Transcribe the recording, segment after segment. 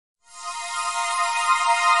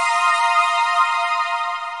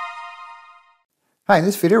Hi, in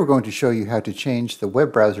this video we're going to show you how to change the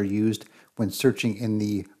web browser used when searching in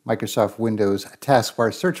the Microsoft Windows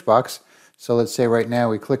taskbar search box. So let's say right now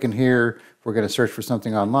we click in here, we're going to search for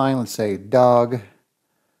something online, let's say dog.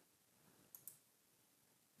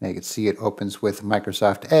 Now you can see it opens with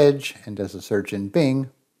Microsoft Edge and does a search in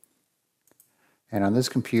Bing. And on this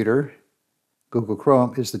computer, Google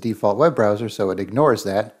Chrome is the default web browser, so it ignores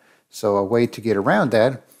that. So a way to get around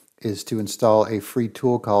that is to install a free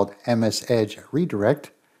tool called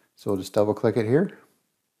MSEdgeRedirect. So we'll just double click it here.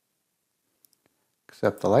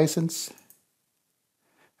 Accept the license.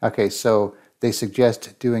 Okay, so they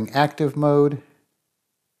suggest doing active mode.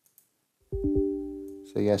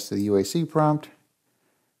 Say yes to the UAC prompt.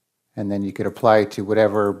 And then you could apply to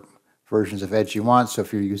whatever versions of Edge you want. So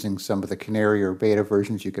if you're using some of the Canary or beta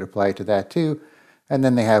versions, you could apply it to that too. And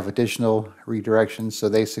then they have additional redirections. So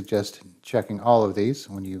they suggest checking all of these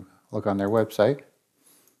when you look on their website.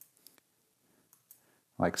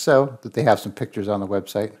 Like so, that they have some pictures on the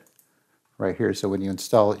website right here. So when you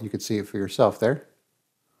install it, you can see it for yourself there.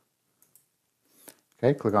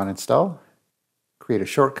 Okay, click on install. Create a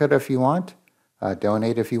shortcut if you want.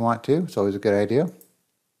 Donate if you want to. It's always a good idea.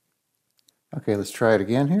 Okay, let's try it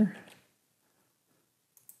again here.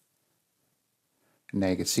 And now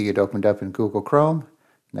you can see it opened up in Google Chrome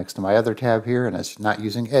next to my other tab here, and it's not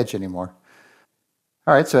using Edge anymore.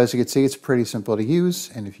 All right, so as you can see, it's pretty simple to use,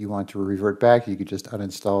 and if you want to revert back, you could just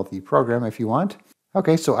uninstall the program if you want.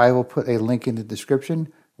 Okay, so I will put a link in the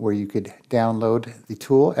description where you could download the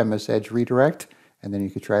tool, MSEdgeRedirect, and then you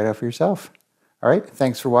could try it out for yourself. All right,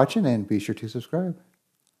 thanks for watching, and be sure to subscribe.